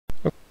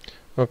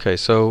Okay,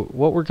 so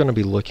what we're going to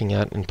be looking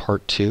at in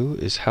part 2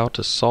 is how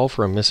to solve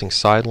for a missing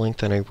side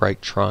length in a right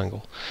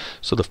triangle.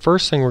 So the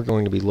first thing we're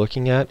going to be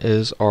looking at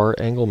is our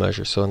angle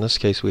measure. So in this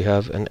case we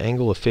have an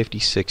angle of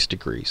 56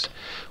 degrees.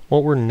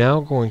 What we're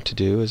now going to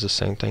do is the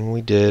same thing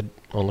we did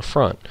on the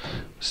front.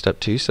 Step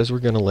 2 says we're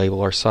going to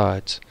label our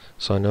sides.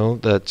 So I know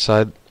that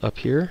side up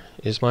here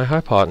is my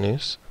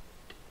hypotenuse,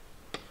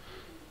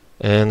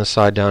 and the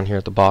side down here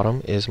at the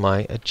bottom is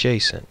my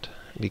adjacent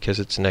because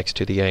it's next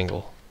to the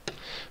angle.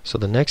 So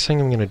the next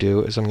thing I'm going to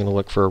do is I'm going to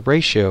look for a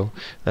ratio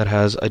that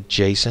has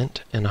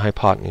adjacent and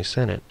hypotenuse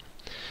in it.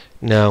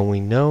 Now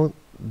we know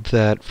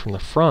that from the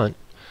front,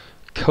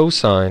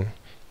 cosine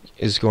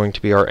is going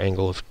to be our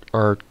angle of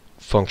our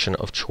function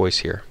of choice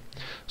here.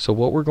 So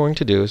what we're going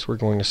to do is we're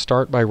going to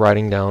start by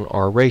writing down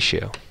our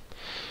ratio.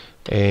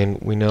 And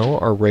we know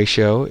our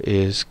ratio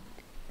is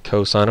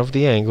cosine of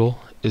the angle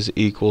is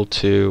equal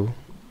to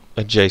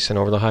adjacent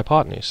over the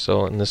hypotenuse.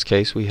 So in this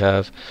case we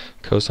have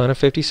cosine of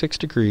 56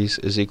 degrees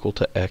is equal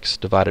to x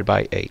divided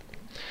by 8.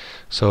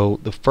 So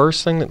the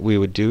first thing that we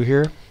would do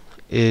here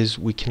is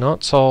we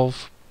cannot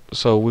solve,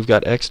 so we've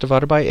got x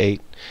divided by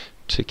 8.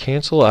 To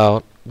cancel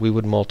out, we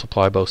would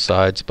multiply both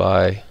sides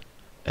by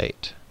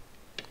 8.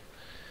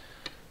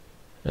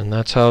 And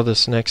that's how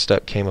this next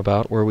step came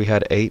about, where we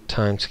had 8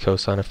 times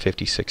cosine of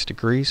 56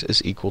 degrees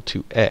is equal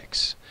to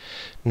x.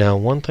 Now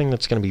one thing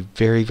that's going to be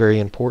very, very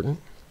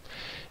important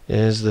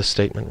is the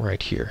statement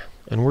right here.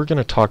 And we're going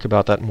to talk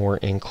about that more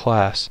in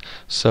class.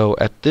 So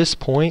at this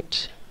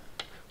point,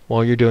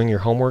 while you're doing your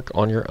homework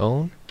on your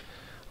own,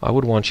 I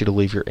would want you to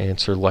leave your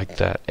answer like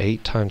that.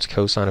 8 times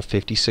cosine of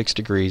 56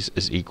 degrees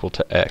is equal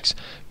to x.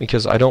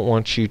 Because I don't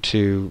want you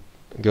to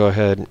go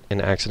ahead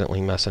and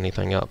accidentally mess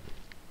anything up.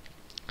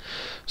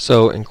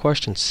 So in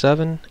question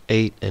 7,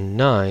 8, and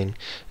 9,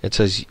 it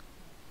says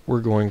we're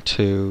going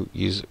to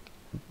use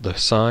the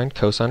sine,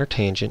 cosine, or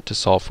tangent to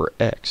solve for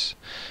x.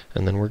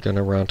 And then we're going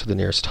to round to the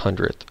nearest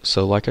hundredth.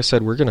 So like I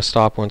said, we're going to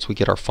stop once we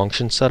get our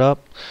function set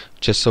up,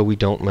 just so we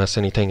don't mess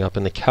anything up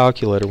in the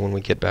calculator when we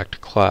get back to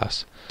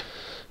class.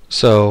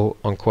 So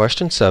on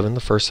question 7, the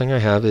first thing I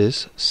have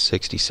is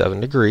 67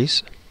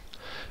 degrees.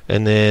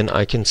 And then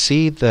I can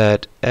see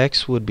that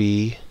x would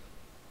be,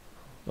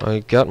 I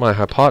got my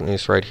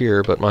hypotenuse right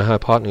here, but my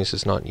hypotenuse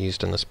is not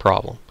used in this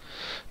problem.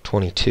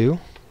 22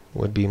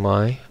 would be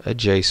my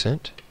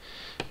adjacent,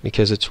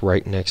 because it's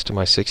right next to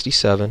my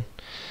 67,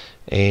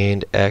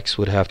 and x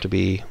would have to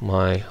be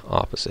my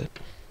opposite.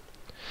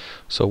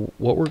 So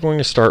what we're going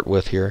to start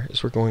with here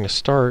is we're going to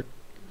start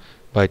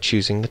by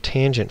choosing the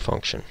tangent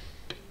function.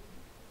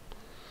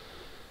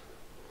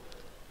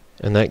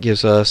 And that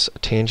gives us a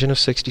tangent of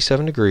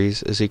 67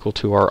 degrees is equal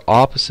to our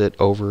opposite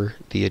over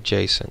the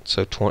adjacent,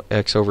 so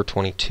x over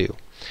 22.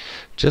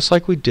 Just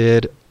like we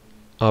did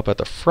up at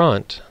the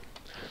front,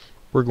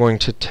 we're going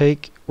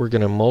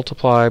to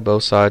multiply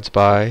both sides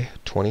by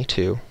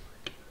 22.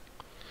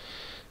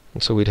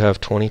 And so we'd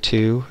have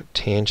 22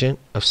 tangent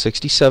of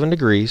 67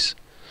 degrees.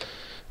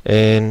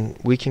 And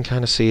we can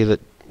kind of see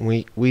that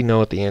we know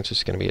what the answer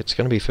is going to be. It's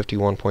going to be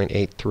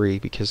 51.83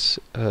 because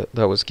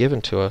that was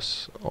given to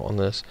us on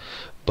this.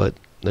 But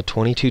the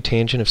 22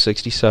 tangent of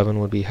 67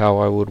 would be how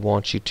I would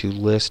want you to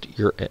list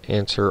your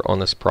answer on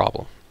this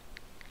problem.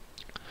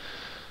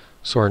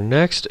 So our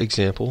next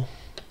example,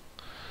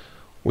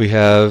 we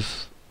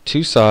have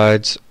two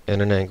sides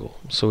and an angle.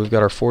 So we've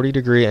got our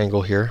 40-degree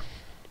angle here.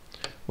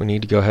 We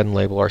need to go ahead and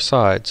label our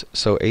sides.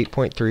 So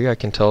 8.3 I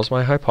can tell is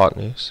my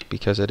hypotenuse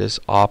because it is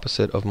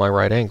opposite of my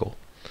right angle.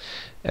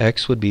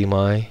 X would be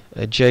my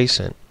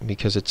adjacent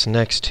because it's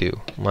next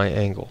to my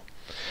angle.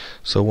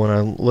 So when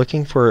I'm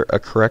looking for a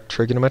correct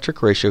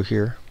trigonometric ratio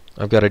here,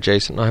 I've got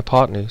adjacent and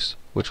hypotenuse,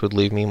 which would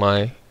leave me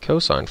my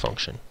cosine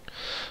function.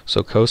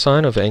 So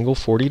cosine of angle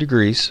 40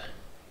 degrees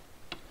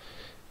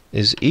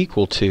is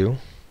equal to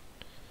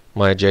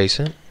my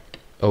adjacent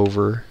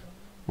over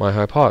my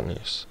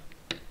hypotenuse.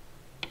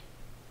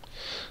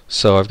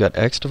 So I've got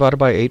x divided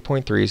by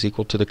 8.3 is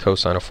equal to the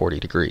cosine of 40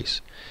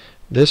 degrees.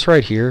 This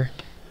right here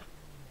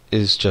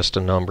is just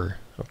a number.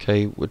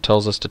 Okay, it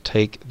tells us to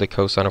take the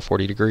cosine of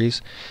 40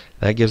 degrees.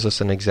 That gives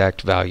us an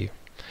exact value.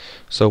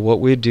 So what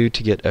we'd do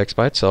to get x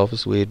by itself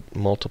is we'd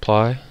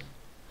multiply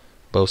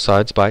both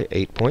sides by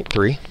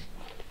 8.3.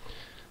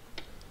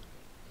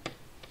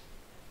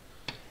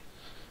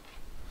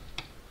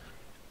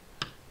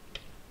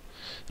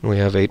 And we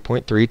have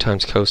 8.3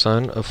 times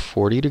cosine of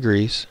 40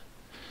 degrees,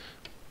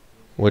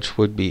 which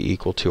would be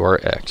equal to our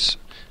x.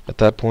 At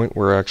that point,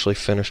 we're actually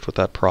finished with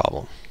that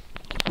problem.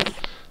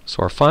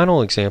 So our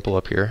final example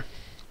up here,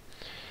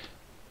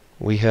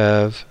 we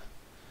have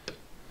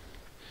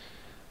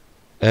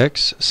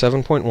x,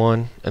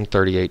 7.1, and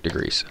 38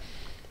 degrees.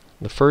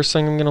 The first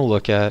thing I'm going to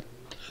look at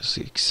is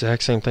the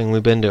exact same thing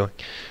we've been doing.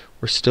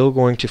 We're still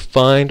going to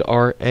find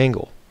our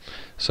angle.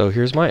 So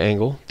here's my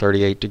angle,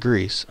 38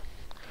 degrees.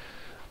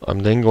 I'm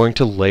then going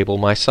to label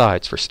my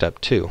sides for step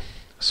 2.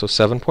 So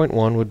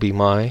 7.1 would be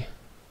my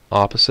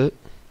opposite,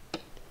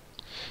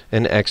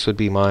 and x would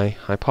be my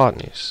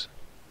hypotenuse.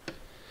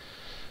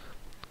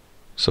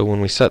 So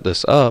when we set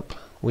this up,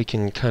 we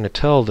can kind of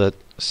tell that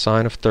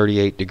sine of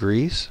 38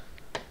 degrees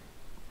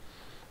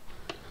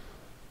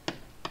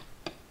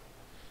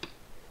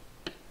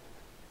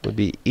would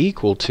be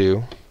equal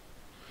to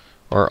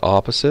our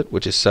opposite,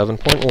 which is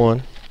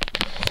 7.1,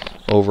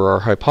 over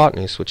our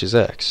hypotenuse, which is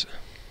x.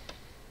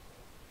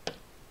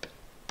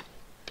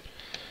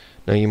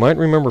 Now you might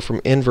remember from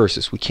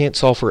inverses, we can't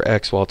solve for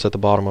x while it's at the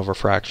bottom of a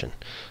fraction.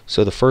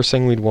 So the first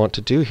thing we'd want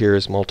to do here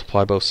is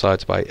multiply both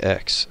sides by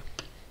x.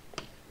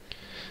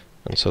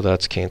 And so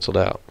that's canceled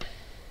out.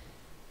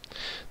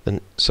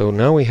 So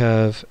now we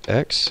have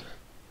x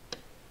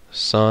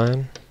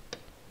sine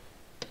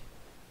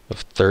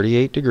of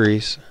 38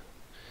 degrees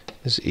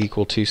is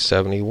equal to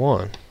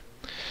 71.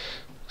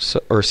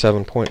 Or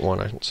 7.1,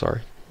 I'm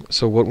sorry.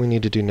 So what we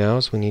need to do now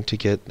is we need to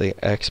get the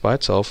x by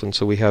itself, and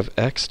so we have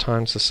x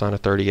times the sine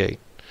of 38.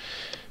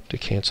 To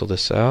cancel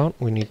this out,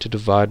 we need to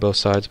divide both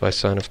sides by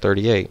sine of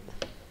 38.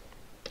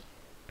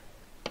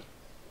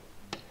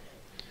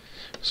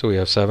 So we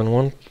have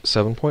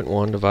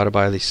 7.1 divided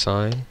by the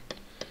sine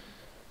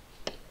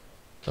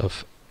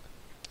of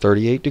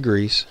 38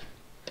 degrees.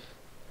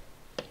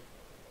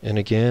 And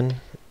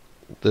again,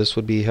 this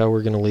would be how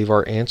we're going to leave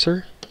our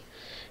answer.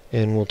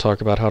 And we'll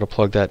talk about how to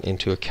plug that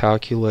into a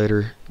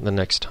calculator the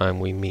next time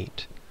we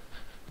meet.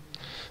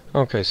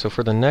 Okay, so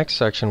for the next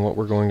section, what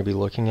we're going to be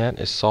looking at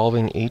is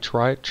solving each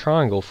right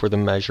triangle for the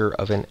measure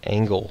of an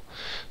angle.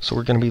 So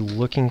we're going to be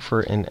looking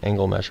for an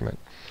angle measurement.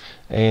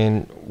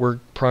 And we're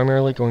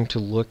primarily going to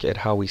look at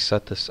how we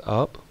set this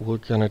up. We're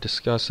going to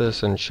discuss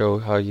this and show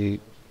how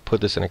you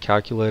put this in a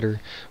calculator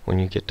when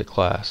you get to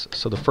class.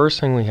 So the first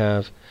thing we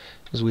have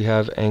is we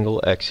have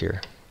angle x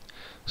here.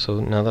 So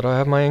now that I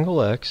have my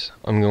angle x,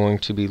 I'm going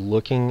to be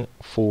looking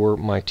for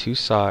my two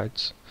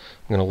sides.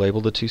 I'm going to label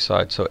the two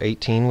sides. So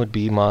 18 would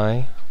be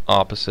my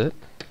opposite,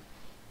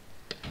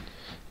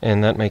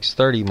 and that makes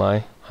 30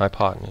 my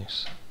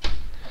hypotenuse.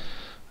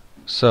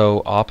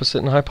 So opposite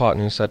and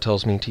hypotenuse, that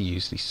tells me to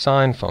use the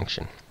sine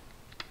function.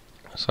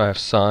 So I have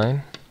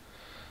sine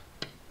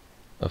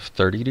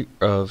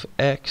of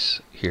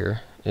x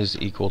here is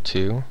equal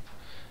to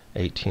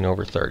 18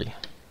 over 30.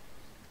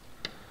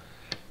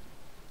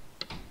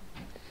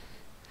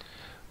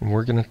 And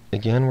we're going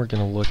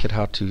to look at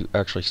how to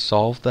actually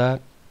solve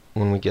that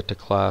when we get to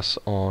class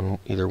on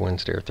either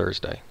Wednesday or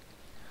Thursday.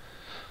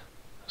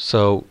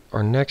 So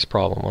our next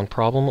problem, on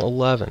problem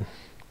 11,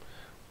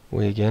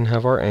 we again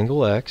have our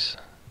angle x,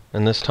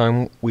 and this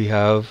time we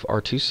have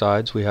our two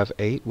sides. We have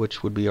 8,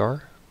 which would be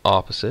our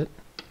opposite,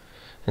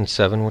 and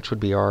 7, which would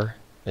be our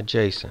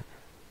adjacent.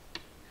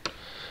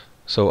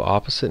 So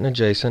opposite and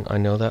adjacent, I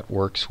know that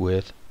works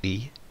with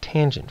the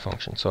tangent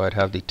function. So I'd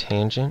have the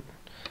tangent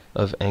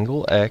of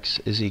angle x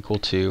is equal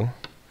to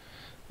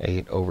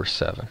 8 over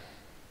 7.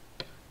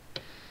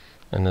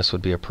 And this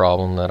would be a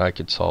problem that I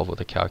could solve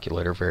with a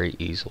calculator very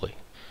easily.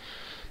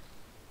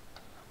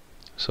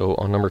 So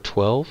on number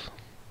 12,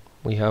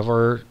 we have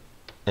our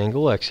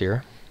angle x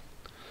here.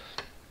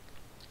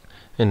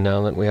 And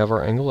now that we have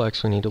our angle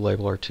x, we need to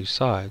label our two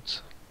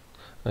sides.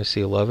 I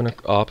see 11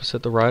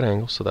 opposite the right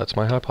angle, so that's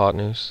my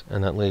hypotenuse,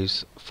 and that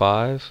leaves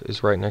 5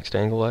 is right next to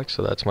angle x,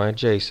 so that's my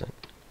adjacent.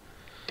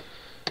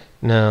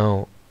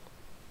 Now,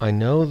 I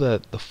know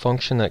that the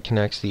function that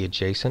connects the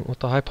adjacent with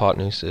the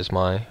hypotenuse is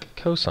my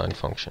cosine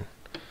function.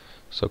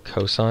 So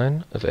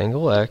cosine of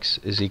angle x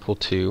is equal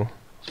to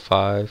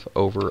 5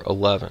 over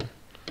 11.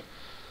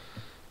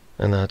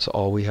 And that's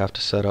all we have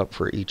to set up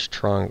for each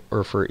triangle,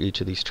 or for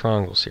each of these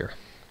triangles here.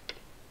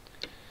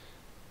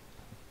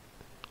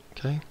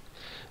 Okay.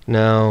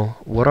 Now,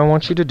 what I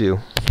want you to do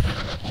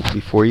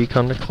before you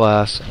come to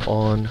class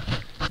on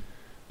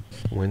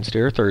Wednesday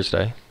or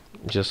Thursday,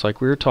 just like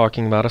we were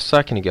talking about a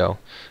second ago,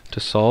 to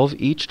solve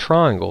each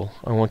triangle,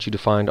 I want you to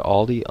find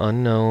all the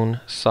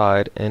unknown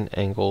side and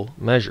angle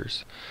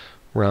measures.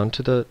 Round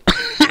to the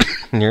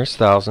nearest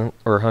thousandth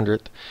or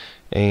hundredth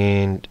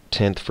and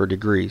tenth for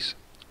degrees.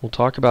 We'll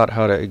talk about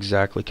how to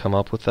exactly come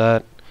up with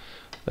that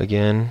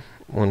again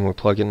when we're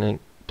plugging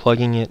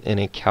it in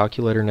a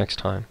calculator next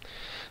time.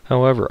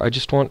 However, I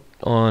just want,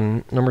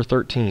 on number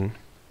 13,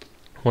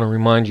 I want to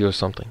remind you of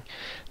something.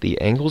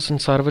 The angles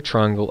inside of a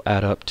triangle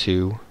add up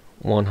to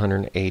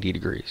 180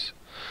 degrees.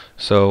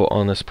 So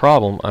on this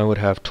problem, I would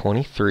have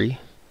 23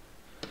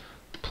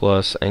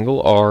 plus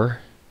angle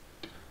R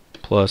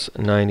plus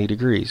 90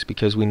 degrees,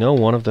 because we know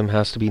one of them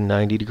has to be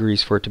 90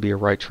 degrees for it to be a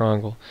right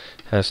triangle.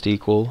 It has to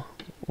equal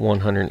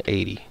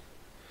 180.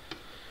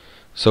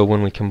 So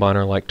when we combine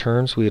our like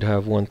terms, we'd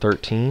have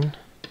 113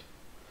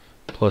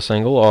 plus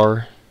angle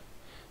R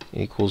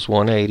equals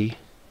 180,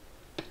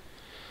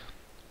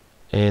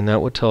 and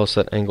that would tell us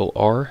that angle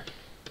R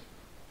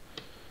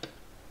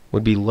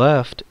would be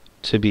left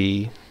to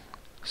be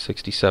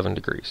 67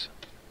 degrees.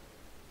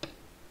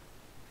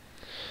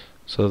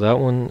 So that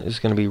one is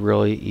going to be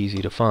really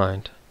easy to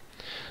find.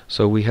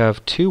 So we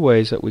have two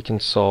ways that we can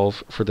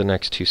solve for the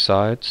next two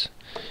sides.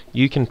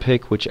 You can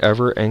pick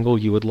whichever angle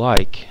you would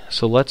like.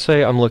 So let's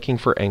say I'm looking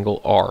for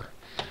angle R,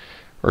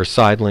 or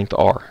side length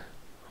R.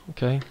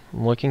 Okay,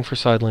 I'm looking for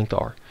side length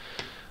R.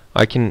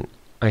 I can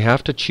I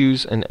have to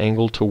choose an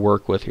angle to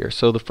work with here.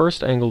 So the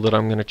first angle that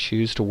I'm going to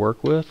choose to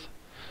work with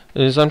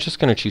is I'm just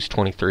going to choose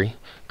 23.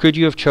 Could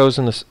you have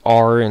chosen this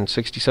R in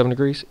 67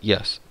 degrees?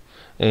 Yes.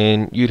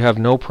 And you'd have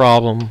no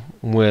problem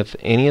with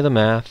any of the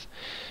math.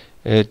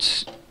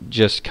 It's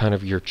just kind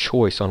of your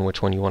choice on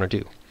which one you want to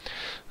do.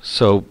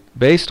 So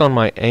based on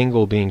my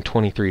angle being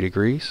 23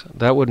 degrees,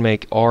 that would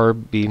make R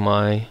be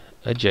my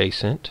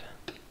adjacent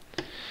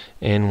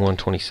and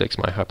 126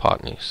 my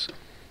hypotenuse.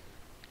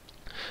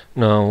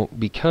 Now,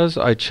 because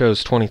I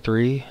chose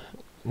 23,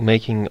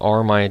 making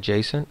R my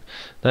adjacent,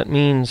 that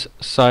means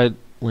side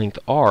length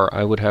R,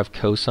 I would have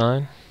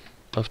cosine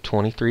of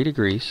 23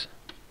 degrees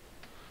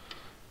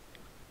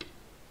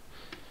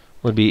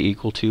would be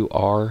equal to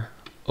R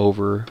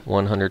over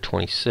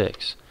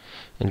 126.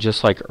 And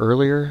just like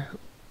earlier,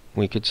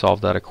 we could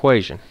solve that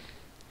equation.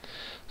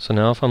 So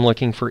now if I'm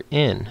looking for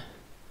n,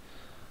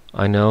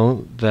 I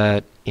know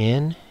that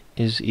n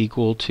is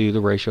equal to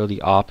the ratio of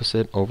the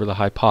opposite over the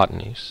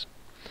hypotenuse.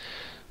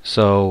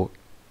 So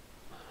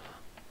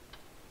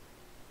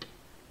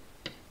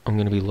I'm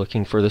going to be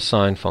looking for the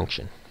sine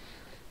function.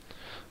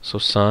 So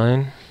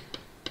sine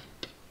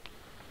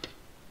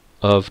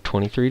of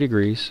 23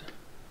 degrees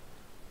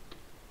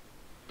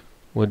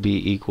would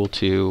be equal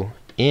to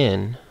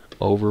n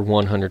over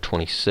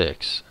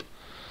 126.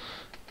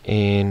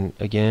 And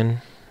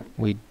again,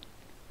 we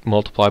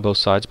multiply both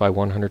sides by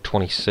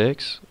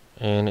 126,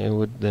 and it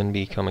would then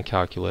become a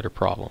calculator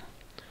problem.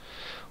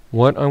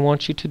 What I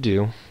want you to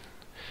do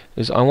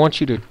is I want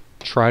you to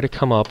try to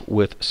come up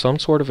with some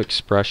sort of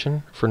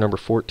expression for number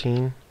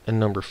 14 and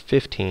number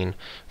 15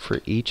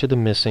 for each of the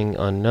missing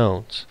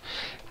unknowns.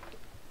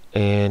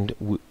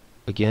 And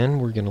again,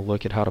 we're going to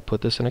look at how to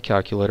put this in a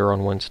calculator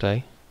on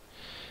Wednesday.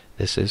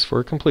 This is for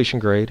a completion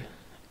grade,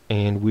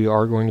 and we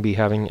are going to be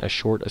having a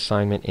short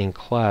assignment in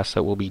class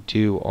that will be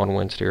due on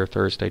Wednesday or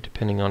Thursday,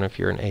 depending on if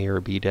you're an A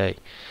or B day.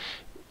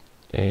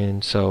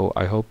 And so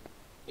I hope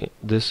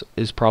this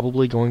is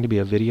probably going to be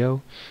a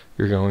video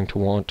you're going to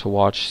want to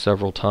watch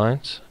several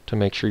times to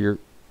make sure you're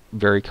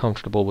very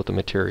comfortable with the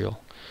material.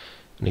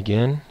 And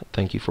again,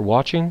 thank you for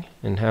watching,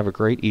 and have a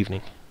great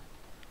evening.